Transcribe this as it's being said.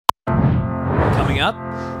Coming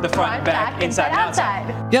up, the front, back, inside, and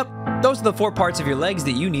outside. Yep, those are the 4 parts of your legs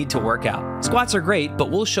that you need to work out. Squats are great,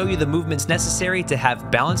 but we'll show you the movements necessary to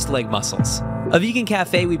have balanced leg muscles. A vegan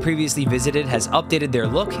cafe we previously visited has updated their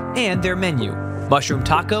look and their menu. Mushroom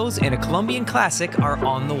tacos and a Colombian classic are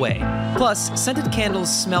on the way. Plus, scented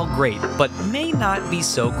candles smell great, but may not be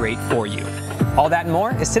so great for you. All that and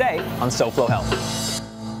more is today on SoFlo Health.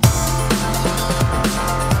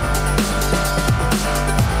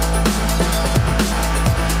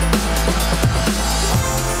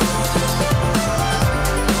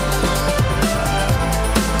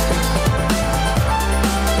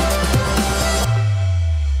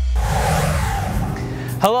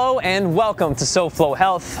 Hello and welcome to SoFlo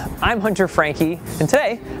Health. I'm Hunter Frankie, and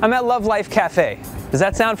today I'm at Love Life Cafe. Does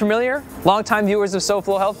that sound familiar? Longtime viewers of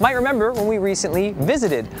SoFlo Health might remember when we recently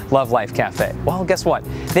visited Love Life Cafe. Well, guess what?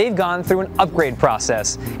 They've gone through an upgrade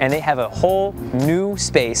process, and they have a whole new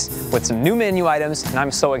space with some new menu items, and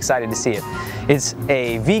I'm so excited to see it. It's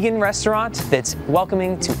a vegan restaurant that's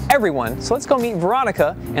welcoming to everyone, so let's go meet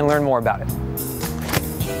Veronica and learn more about it.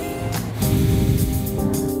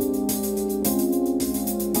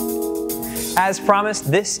 As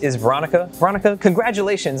promised, this is Veronica. Veronica,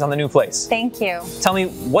 congratulations on the new place. Thank you. Tell me,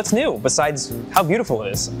 what's new besides how beautiful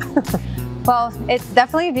it is? Well, it's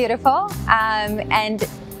definitely beautiful. And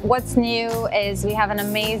what's new is we have an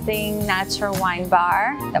amazing natural wine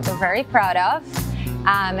bar that we're very proud of.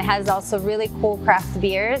 It has also really cool craft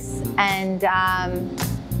beers and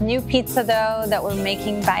new pizza dough that we're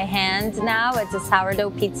making by hand now. It's a sourdough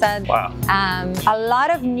pizza. Wow. A lot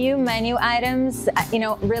of new menu items,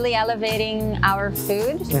 really elevating our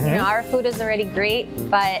food. Mm-hmm. Our food is already great,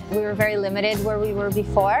 but we were very limited where we were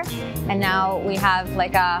before. And now we have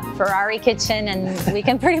like a Ferrari kitchen and we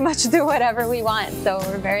can pretty much do whatever we want. So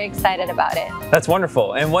we're very excited about it. That's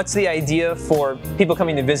wonderful. And what's the idea for people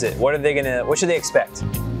coming to visit? What should they expect?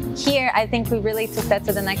 Here, I think we really took that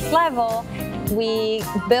to the next level. We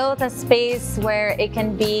built a space where it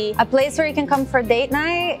can be a place where you can come for date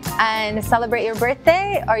night and celebrate your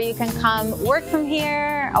birthday, or you can come work from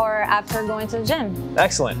here or after going to the gym.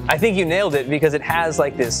 Excellent. I think you nailed it because it has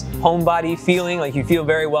like this homebody feeling, like you feel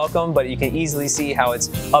very welcome, but you can easily see how it's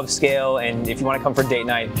upscale, and if you want to come for date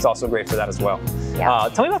night, it's also great for that as well. Yeah.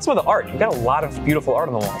 Tell me about some of the art. You've got a lot of beautiful art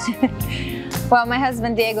on the walls. Well, my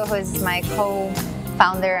husband Diego, who is my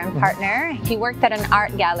co-founder and partner, he worked at an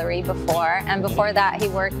art gallery before, and before that he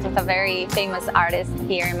worked with a very famous artist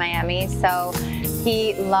here in Miami. So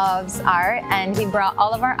he loves art, and he brought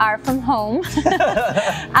all of our art from home.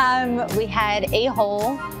 We had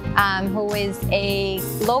A-Hole, who is a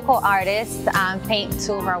local artist, paint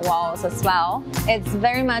 2 of our walls as well. It's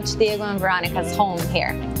very much Diego and Veronica's home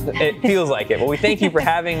here. It feels like it. Well, we thank you for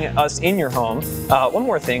having us in your home. One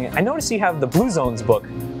more thing, I noticed you have the Blue Zones book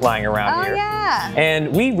lying around here. Oh, yeah.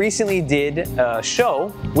 And we recently did a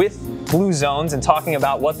show with Blue Zones and talking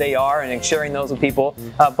about what they are and sharing those with people.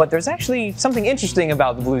 But there's actually something interesting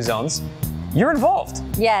about the Blue Zones. You're involved.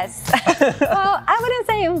 Yes. Well, I wouldn't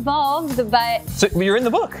say involved, but... So you're in the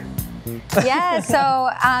book. Yeah, so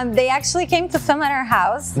they actually came to film at our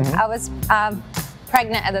house. Mm-hmm. I was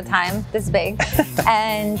pregnant at the time, this big.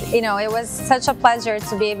 And it was such a pleasure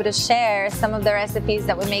to be able to share some of the recipes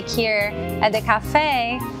that we make here at the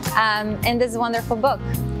cafe in this wonderful book.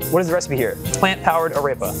 What is the recipe here? Plant-powered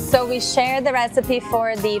arepa. So we share the recipe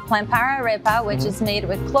for the plant-powered arepa, which is made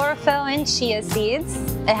with chlorophyll and chia seeds.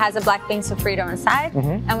 It has a black bean sofrito inside.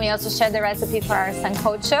 And we also share the recipe for our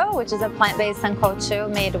sancocho, which is a plant-based sancocho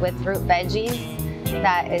made with root veggies.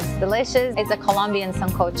 That is delicious. It's a Colombian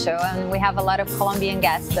sancocho, and we have a lot of Colombian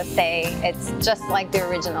guests that say it's just like the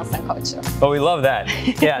original sancocho. Oh, we love that.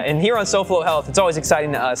 Yeah, and here on SoFlo Health, it's always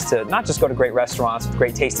exciting to us to not just go to great restaurants with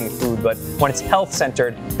great tasting food, but when it's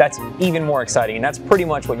health-centered, that's even more exciting, and that's pretty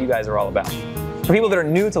much what you guys are all about. For people that are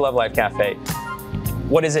new to Love Life Cafe,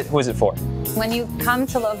 what is it? Who is it for? When you come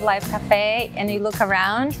to Love Life Cafe and you look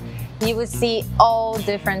around, you will see all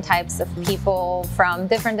different types of people from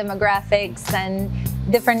different demographics and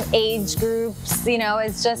different age groups.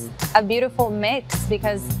 It's just a beautiful mix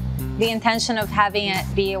because the intention of having it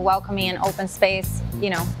be a welcoming and open space,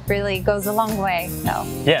 really goes a long way. So.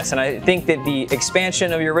 Yes, and I think that the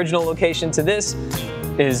expansion of your original location to this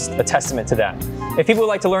is a testament to that. If people would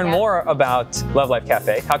like to learn more about Love Life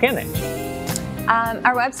Cafe, how can they?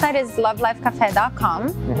 Our website is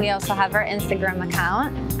lovelifecafe.com. We also have our Instagram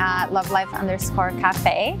account at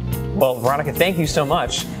lovelife_cafe. Well, Veronica, thank you so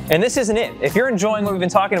much. And this isn't it. If you're enjoying what we've been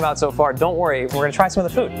talking about so far, don't worry. We're going to try some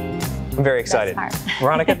of the food. I'm very excited.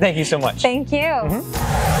 Veronica, thank you so much. Thank you.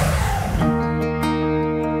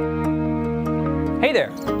 Hey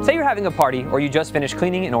there. Say your you're having a party or you just finished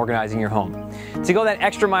cleaning and organizing your home. To go that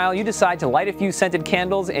extra mile, you decide to light a few scented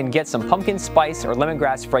candles and get some pumpkin spice or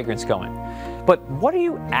lemongrass fragrance going. But what are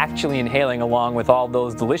you actually inhaling along with all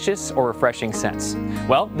those delicious or refreshing scents?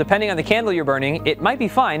 Well, depending on the candle you're burning, it might be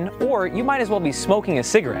fine, or you might as well be smoking a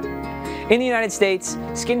cigarette. In the United States,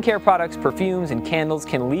 skincare products, perfumes, and candles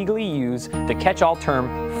can legally use the catch-all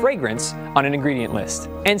term fragrance on an ingredient list.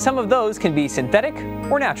 And some of those can be synthetic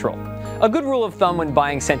or natural. A good rule of thumb when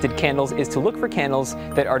buying scented candles is to look for candles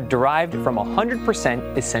that are derived from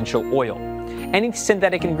 100% essential oil. Any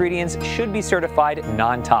synthetic ingredients should be certified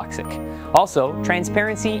non-toxic. Also,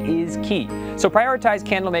 transparency is key, so prioritize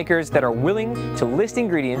candle makers that are willing to list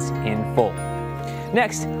ingredients in full.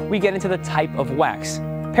 Next, we get into the type of wax.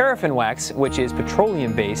 Paraffin wax, which is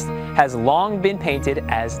petroleum-based, has long been painted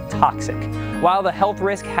as toxic. While the health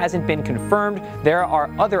risk hasn't been confirmed, there are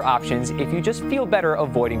other options if you just feel better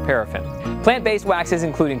avoiding paraffin. Plant-based waxes,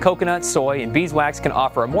 including coconut, soy, and beeswax, can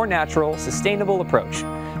offer a more natural, sustainable approach.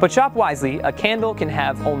 But shop wisely, a candle can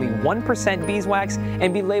have only 1% beeswax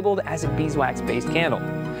and be labeled as a beeswax-based candle.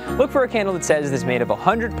 Look for a candle that says it's made of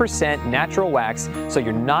 100% natural wax, so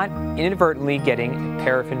you're not inadvertently getting a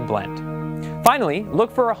paraffin blend. Finally,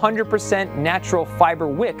 look for 100% natural fiber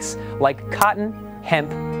wicks like cotton,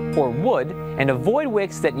 hemp, or wood, and avoid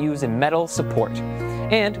wicks that use a metal support.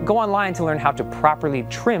 And go online to learn how to properly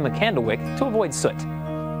trim a candle wick to avoid soot.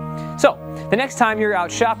 So, the next time you're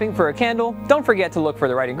out shopping for a candle, don't forget to look for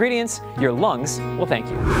the right ingredients. Your lungs will thank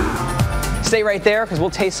you. Stay right there because we'll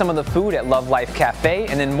taste some of the food at Love Life Cafe,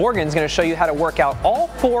 and then Morgan's going to show you how to work out all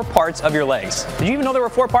 4 parts of your legs. Did you even know there were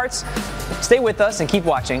 4 parts? Stay with us and keep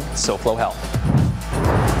watching SoFlo Health.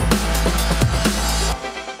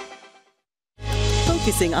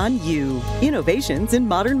 Focusing on you. Innovations in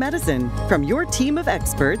modern medicine from your team of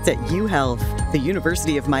experts at UHealth, the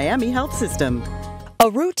University of Miami Health System. A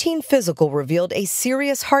routine physical revealed a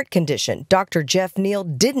serious heart condition Dr. Jeff Neal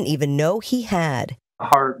didn't even know he had. The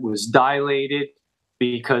heart was dilated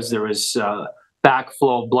because there was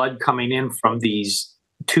backflow of blood coming in from these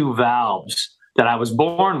 2 valves that I was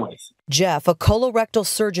born with. Jeff, a colorectal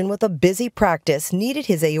surgeon with a busy practice, needed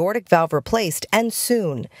his aortic valve replaced, and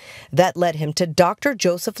soon. That led him to Dr.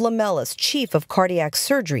 Joseph Lamelas, chief of cardiac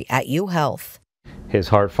surgery at UHealth. His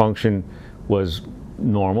heart function was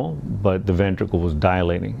normal, but the ventricle was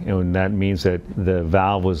dilating, and that means that the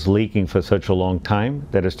valve was leaking for such a long time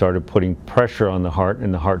that it started putting pressure on the heart,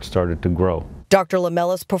 and the heart started to grow. Dr.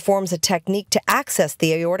 Lamelas performs a technique to access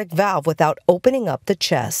the aortic valve without opening up the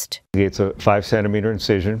chest. It's a 5-centimeter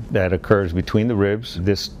incision that occurs between the ribs.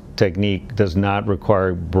 This technique does not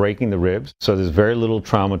require breaking the ribs, so there's very little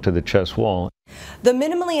trauma to the chest wall. The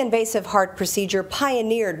minimally invasive heart procedure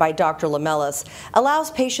pioneered by Dr. Lamelas allows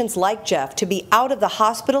patients like Jeff to be out of the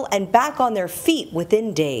hospital and back on their feet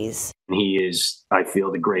within days. He is, I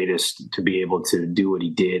feel, the greatest to be able to do what he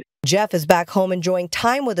did. Jeff is back home enjoying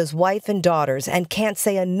time with his wife and daughters and can't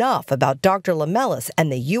say enough about Dr. Lamelas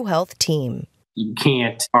and the UHealth team. You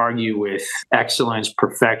can't argue with excellence,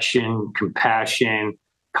 perfection, compassion,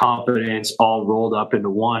 competence, all rolled up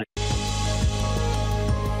into one.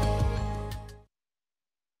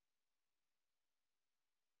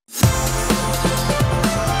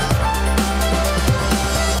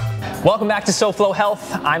 Welcome back to SoFlo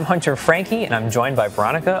Health. I'm Hunter Frankie, and I'm joined by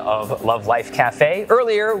Veronica of Love Life Cafe.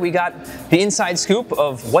 Earlier, we got the inside scoop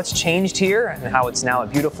of what's changed here and how it's now a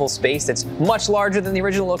beautiful space that's much larger than the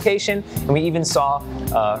original location. And we even saw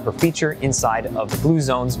her feature inside of the Blue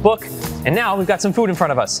Zones book. And now we've got some food in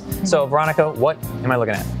front of us. So, Veronica, what am I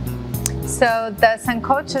looking at? So the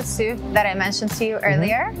sancocho soup that I mentioned to you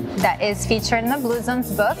earlier, that is featured in the Blue Zones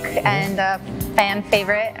book and a fan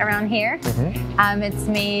favorite around here. It's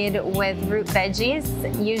made with root veggies,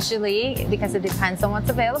 usually, because it depends on what's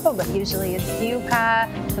available, but usually it's yuca,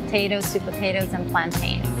 potatoes, sweet potatoes, and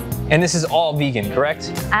plantains. And this is all vegan,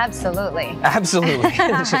 correct? Absolutely. Absolutely.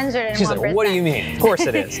 101%. She's like, what do you mean? Of course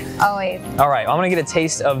it is. Always. All right, I'm gonna get a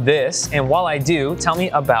taste of this, and while I do, tell me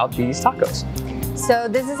about these tacos. So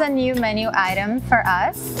this is a new menu item for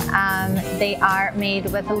us. They are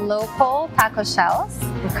made with local taco shells,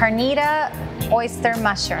 carnita oyster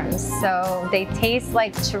mushrooms. So they taste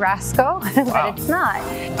like churrasco, but it's not.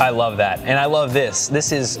 I love that. And I love this.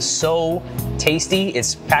 This is so tasty.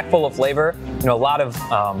 It's packed full of flavor. You know, a lot of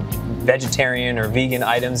vegetarian or vegan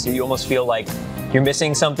items, you almost feel like you're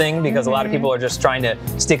missing something because a lot of people are just trying to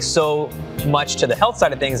stick so much to the health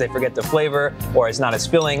side of things they forget the flavor, or it's not as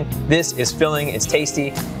filling. This is filling, it's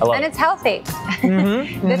tasty, I love it. And it's healthy.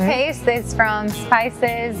 The taste is from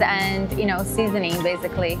spices and, you know, seasoning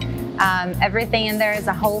basically. Everything in there is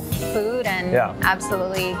a whole food and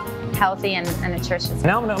absolutely healthy and nutritious.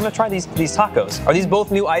 Now I'm gonna try these tacos. Are these both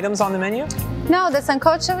new items on the menu? No, the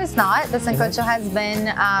sancocho is not. The sancocho has been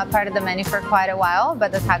part of the menu for quite a while,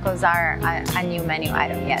 but the tacos are a new menu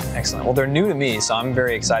item, yes. Excellent. Well, they're new to me, so I'm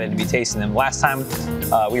very excited to be tasting them. Last time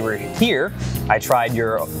we were here, I tried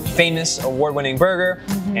your famous award-winning burger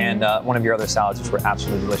and one of your other salads, which were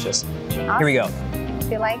absolutely delicious. Awesome. Here we go. If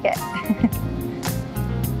you like it.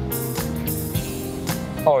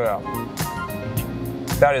 Oh yeah.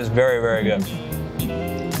 That is very, very good.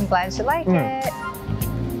 I'm glad you like it.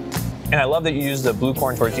 And I love that you use the blue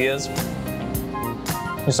corn tortillas.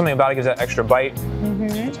 There's something about it that gives that extra bite.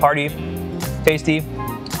 It's hearty, tasty,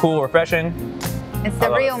 cool, refreshing. It's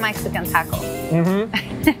the real Mexican taco.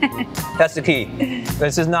 That's the key.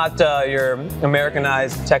 This is not your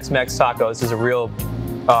Americanized Tex-Mex taco. This is a real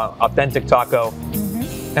authentic taco.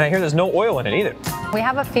 And I hear there's no oil in it either. We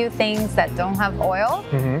have a few things that don't have oil.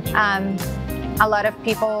 A lot of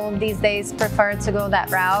people these days prefer to go that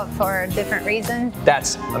route for different reasons.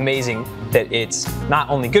 That's amazing that it's not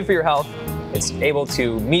only good for your health, it's able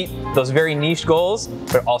to meet those very niche goals,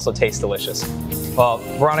 but it also tastes delicious. Well,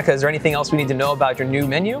 Veronica, is there anything else we need to know about your new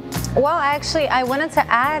menu? Well, actually, I wanted to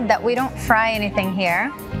add that we don't fry anything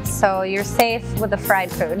here. So you're safe with the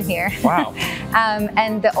fried food here. Wow.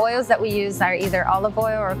 And the oils that we use are either olive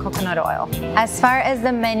oil or coconut oil. As far as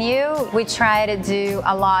the menu, we try to do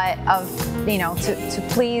a lot of, to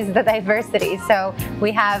please the diversity. So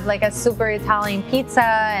we have like a super Italian pizza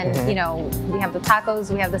and, we have the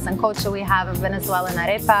tacos, we have the sancocho, we have a Venezuelan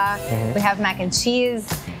arepa, we have mac and cheese.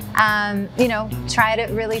 Try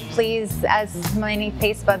to really please as many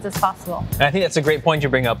taste buds as possible. And I think that's a great point you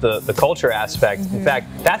bring up, the culture aspect. In fact,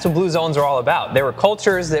 that's what Blue Zones are all about. There were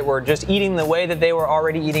cultures that were just eating the way that they were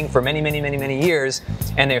already eating for many, many, many, many years,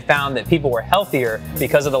 and they found that people were healthier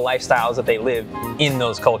because of the lifestyles that they lived in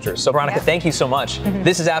those cultures. So Veronica, thank you so much.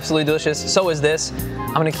 This is absolutely delicious. So is this.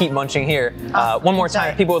 I'm going to keep munching here. One more time,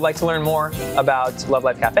 if people would like to learn more about Love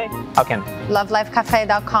Life Cafe, how can they?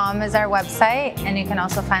 LoveLifeCafe.com is our website, and you can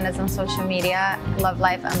also find us on social media,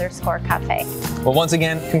 LoveLife_cafe. Well, once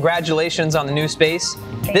again, congratulations on the new space.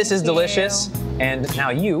 This is you. delicious. And now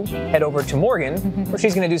you head over to Morgan, where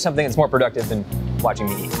she's going to do something that's more productive than watching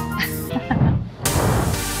me eat.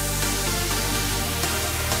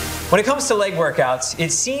 When it comes to leg workouts,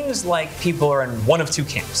 it seems like people are in one of two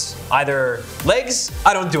camps. Either legs,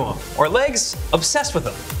 I don't do them, or legs, obsessed with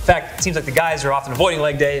them. In fact, it seems like the guys are often avoiding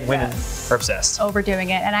leg day and women are obsessed.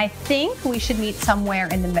 Overdoing it, and I think we should meet somewhere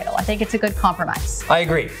in the middle. I think it's a good compromise. I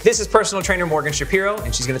agree. This is personal trainer Morgan Shapiro,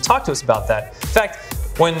 and she's going to talk to us about that. In fact,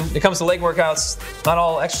 when it comes to leg workouts, not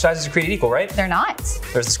all exercises are created equal, right? They're not.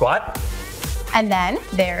 There's the squat. And then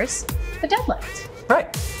there's the deadlift. Right.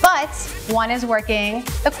 But one is working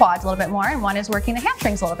the quads a little bit more and one is working the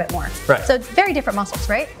hamstrings a little bit more. Right. So it's very different muscles,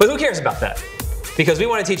 right? But who cares about that? Because we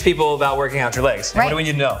want to teach people about working out your legs. And Right. what do we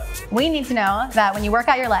need to know? We need to know that when you work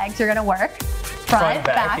out your legs, you're gonna work front,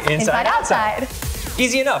 back, inside, outside.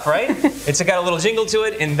 Easy enough, right? It's got a little jingle to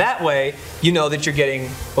it, and that way you know that you're getting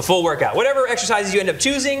a full workout. Whatever exercises you end up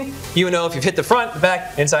choosing, you know if you've hit the front, the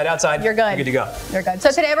back, inside, outside, You're good. You're good to go. You're good. So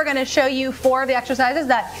today we're gonna show you 4 of the exercises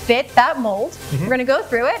that fit that mold. We're gonna go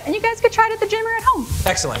through it, and you guys could try it at the gym or at home.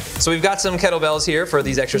 Excellent. So we've got some kettlebells here for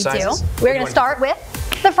these exercises. We're gonna start with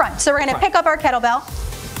the front. So we're gonna pick up our kettlebell,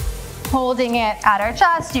 holding it at our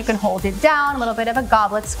chest. You can hold it down, a little bit of a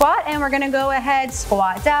goblet squat, and we're gonna go ahead,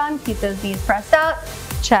 squat down, keep those knees pressed out,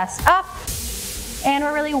 chest up, and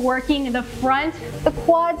we're really working the front, the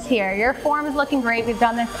quads here. Your form is looking great. We've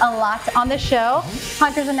done this a lot on the show.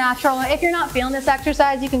 Hunter's a natural. If you're not feeling this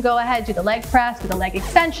exercise, you can go ahead, do the leg press, do the leg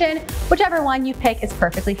extension. Whichever one you pick is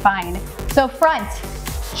perfectly fine. So front,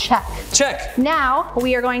 check. Check. Now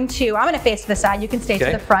we are going to, I'm gonna face to the side, you can stay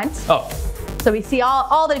to the front. Oh. So we see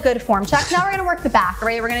all the good form checks. Now we're gonna work the back,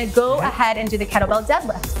 right? We're gonna go ahead and do the kettlebell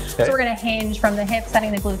deadlift. Okay. So we're gonna hinge from the hips,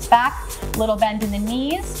 sending the glutes back, little bend in the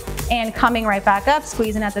knees, and coming right back up,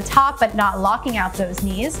 squeezing at the top, but not locking out those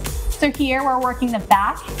knees. So here we're working the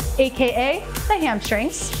back, AKA the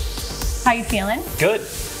hamstrings. How you feeling? Good.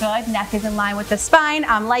 Good, neck is in line with the spine.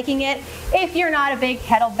 I'm liking it. If you're not a big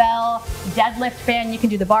kettlebell deadlift fan, you can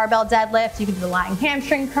do the barbell deadlift, you can do the lying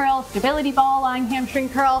hamstring curl, stability ball lying hamstring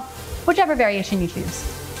curl, whichever variation you choose.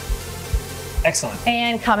 Excellent.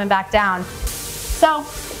 And coming back down. So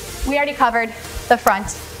we already covered the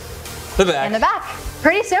front The back. and the back.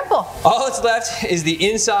 Pretty simple. All that's left is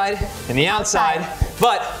the inside and the outside,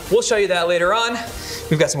 but we'll show you that later on.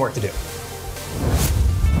 We've got some work to do.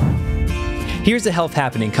 Here's the health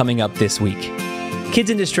happening coming up this week. Kids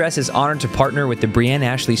in Distress is honored to partner with the Brianne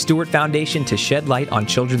Ashley Stewart Foundation to shed light on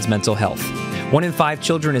children's mental health. 1 in 5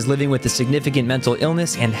 children is living with a significant mental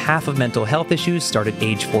illness, and half of mental health issues start at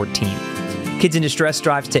age 14. Kids in Distress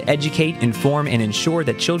strives to educate, inform, and ensure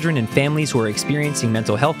that children and families who are experiencing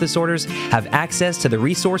mental health disorders have access to the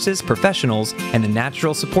resources, professionals, and the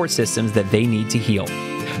natural support systems that they need to heal.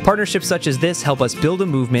 Partnerships such as this help us build a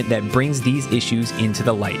movement that brings these issues into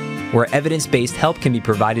the light, where evidence-based help can be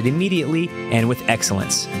provided immediately and with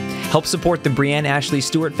excellence. Help support the Brianne Ashley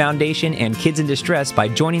Stewart Foundation and Kids in Distress by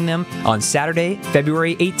joining them on Saturday,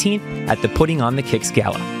 February 18th at the Putting on the Kicks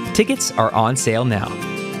Gala. Tickets are on sale now.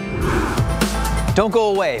 Don't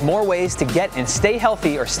go away. More ways to get and stay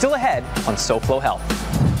healthy are still ahead on SoFlo Health.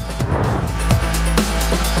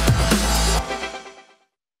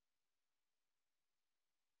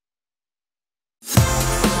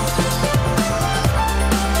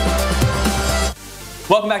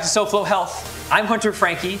 Welcome back to SoFlo Health. I'm Hunter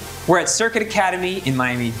Frankie. We're at Circuit Academy in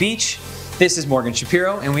Miami Beach. This is Morgan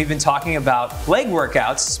Shapiro, and we've been talking about leg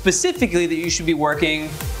workouts, specifically that you should be working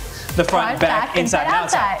the front, back, inside, and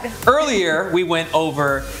outside. Earlier, we went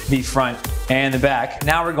over the front and the back.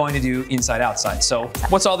 Now we're going to do inside, outside. So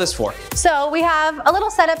what's all this for? So we have a little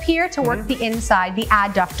setup here to work the inside, the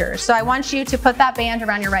adductors. So I want you to put that band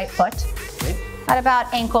around your right foot at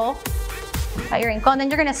about your ankle, and then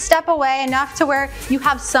you're gonna step away enough to where you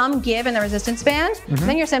have some give in the resistance band.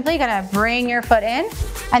 Then you're simply gonna bring your foot in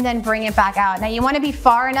and then bring it back out. Now you wanna be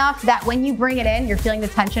far enough that when you bring it in, you're feeling the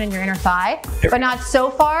tension in your inner thigh, but not so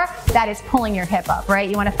far that it's pulling your hip up, right?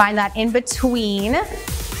 You wanna find that in between.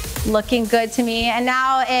 Looking good to me. And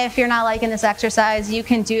now if you're not liking this exercise, you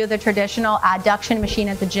can do the traditional adduction machine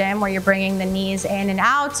at the gym where you're bringing the knees in and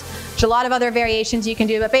out. There's a lot of other variations you can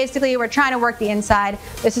do, but basically we're trying to work the inside.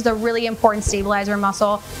 This is a really important stabilizer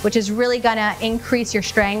muscle, which is really gonna increase your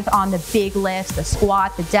strength on the big lifts, the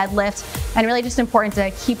squat, the deadlift, and really just important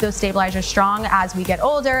to keep those stabilizers strong as we get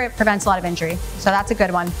older. It prevents a lot of injury. So that's a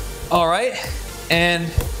good one. All right, and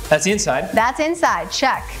that's the inside. That's inside,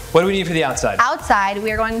 check. What do we need for the outside? Outside,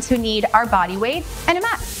 we are going to need our body weight and a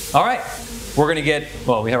mat. All right, we're gonna get,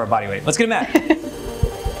 well, we have our body weight. Let's get a mat.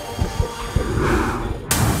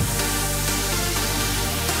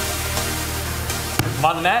 I'm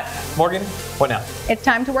on the mat. Morgan, what now? It's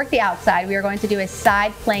time to work the outside. We are going to do a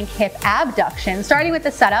side plank hip abduction. Starting with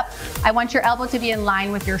the setup, I want your elbow to be in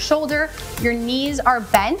line with your shoulder. Your knees are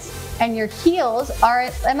bent and your heels are,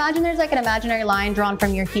 imagine there's like an imaginary line drawn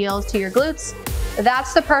from your heels to your glutes.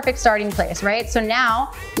 That's the perfect starting place, right? So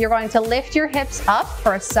now you're going to lift your hips up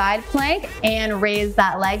for a side plank and raise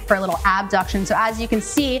that leg for a little abduction. So as you can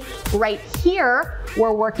see right here,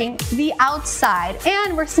 we're working the outside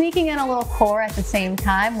and we're sneaking in a little core at the same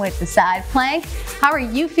time with the side plank. How are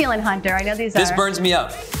you feeling, Hunter? I know This burns me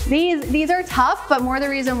up. These are tough, but more the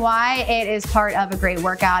reason why it is part of a great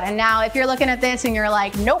workout. And now if you're looking at this and you're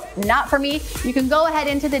like, nope, not for me, you can go ahead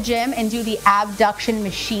into the gym and do the abduction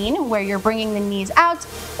machine where you're bringing the knees out,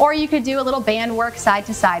 or you could do a little band work side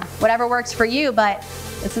to side, whatever works for you, but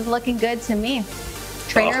this is looking good to me.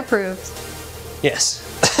 Trainer approved. Yes,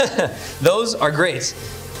 those are great,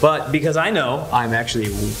 but because I know I'm actually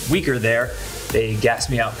weaker there, they gas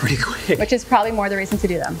me out pretty quick. Which is probably more the reason to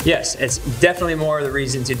do them. Yes, it's definitely more the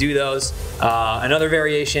reason to do those. Another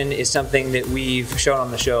variation is something that we've shown on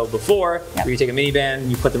the show before, where you take a mini band,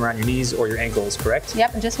 you put them around your knees or your ankles, correct?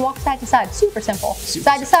 Yep, and just walk side to side, super simple.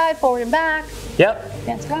 Side to side, forward and back. Yep.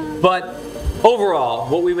 Dance around. But overall,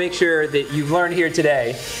 what we make sure that you've learned here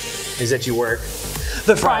today is that you work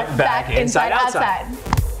the front, back, inside, outside.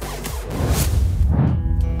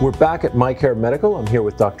 We're back at MyCare Medical. I'm here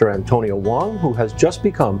with Dr. Antonio Wong, who has just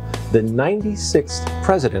become the 96th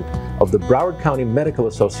president of the Broward County Medical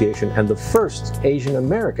Association and the first Asian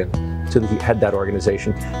American to head that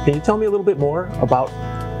organization. Can you tell me a little bit more about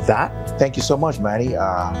that? Thank you so much, Manny.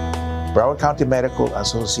 Broward County Medical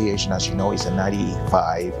Association, as you know, is a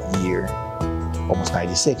 95-year, almost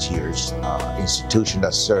 96 years institution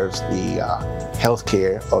that serves the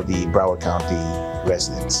healthcare of the Broward County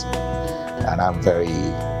residents. And I'm very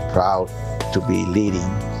proud to be leading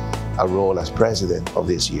a role as president of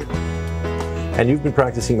this year. And you've been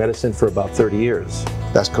practicing medicine for about 30 years.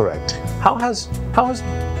 That's correct. How has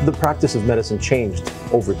the practice of medicine changed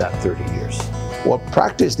over that 30 years? Well,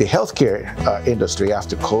 the healthcare industry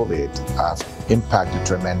after COVID have impacted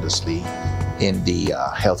tremendously in the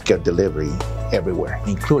healthcare delivery everywhere,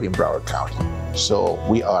 including Broward County. So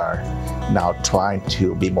we are now trying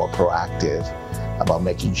to be more proactive about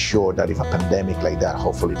making sure that if a pandemic like that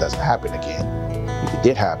hopefully doesn't happen again, if it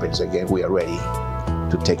did happen again, we are ready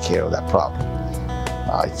to take care of that problem.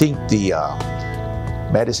 I think the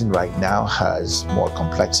medicine right now has more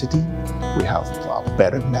complexity. We have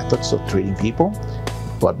better methods of treating people.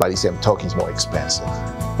 but by the same token, it's more expensive.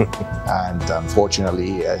 And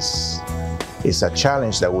unfortunately, it's a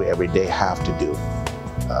challenge that we every day have to do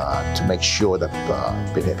to make sure that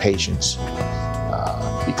the patients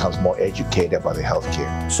becomes more educated about the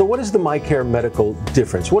healthcare. So what is the MyCare Medical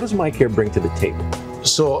difference? What does MyCare bring to the table?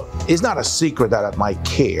 So it's not a secret that at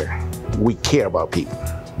MyCare, we care about people,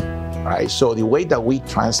 right? So the way that we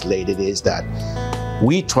translate it is that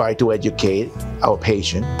we try to educate our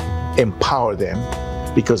patient, empower them,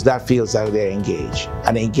 because that feels that they're engaged.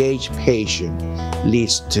 An engaged patient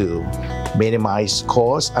leads to minimize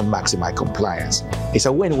cost and maximize compliance. It's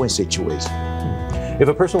a win-win situation. If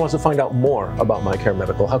a person wants to find out more about MyCare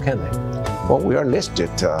Medical, how can they? Well, we are listed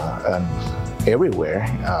everywhere.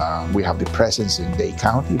 We have the presence in Dade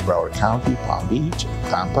County, Broward County, Palm Beach,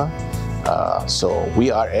 Tampa. So we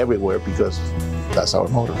are everywhere because that's our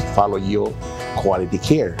motto, follow your quality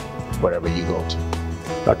care wherever you go to.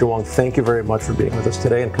 Dr. Wong, thank you very much for being with us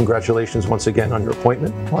today, and congratulations once again on your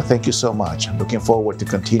appointment. Well, thank you so much. I'm looking forward to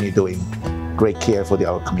continue doing great care for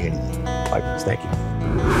our community. Likewise, thank you.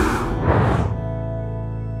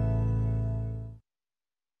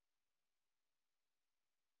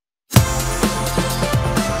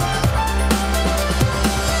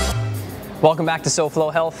 Welcome back to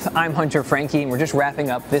SoFlo Health. I'm Hunter Frankie, and we're just wrapping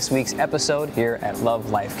up this week's episode here at Love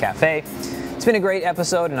Life Cafe. It's been a great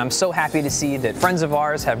episode, and I'm so happy to see that friends of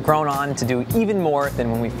ours have grown on to do even more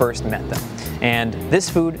than when we first met them. And this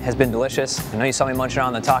food has been delicious. I know you saw me munching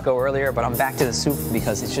on the taco earlier, but I'm back to the soup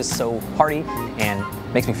because it's just so hearty and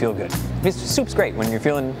makes me feel good. Soup's great when you're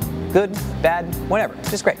feeling good, bad, whatever.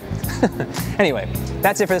 Just great. Anyway,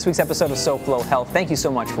 that's it for this week's episode of SoFlo Health. Thank you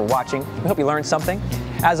so much for watching. We hope you learned something.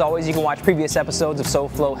 As always, you can watch previous episodes of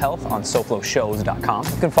SoFlo Health on SoFloShows.com.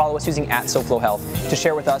 You can follow us using @SoFloHealth to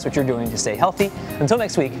share with us what you're doing to stay healthy. Until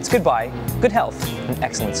next week, it's goodbye, good health, and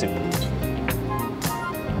excellent soup.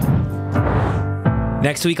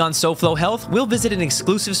 Next week on SoFlo Health, we'll visit an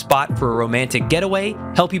exclusive spot for a romantic getaway,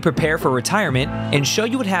 help you prepare for retirement, and show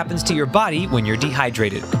you what happens to your body when you're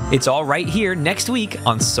dehydrated. It's all right here next week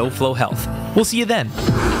on SoFlo Health. We'll see you then.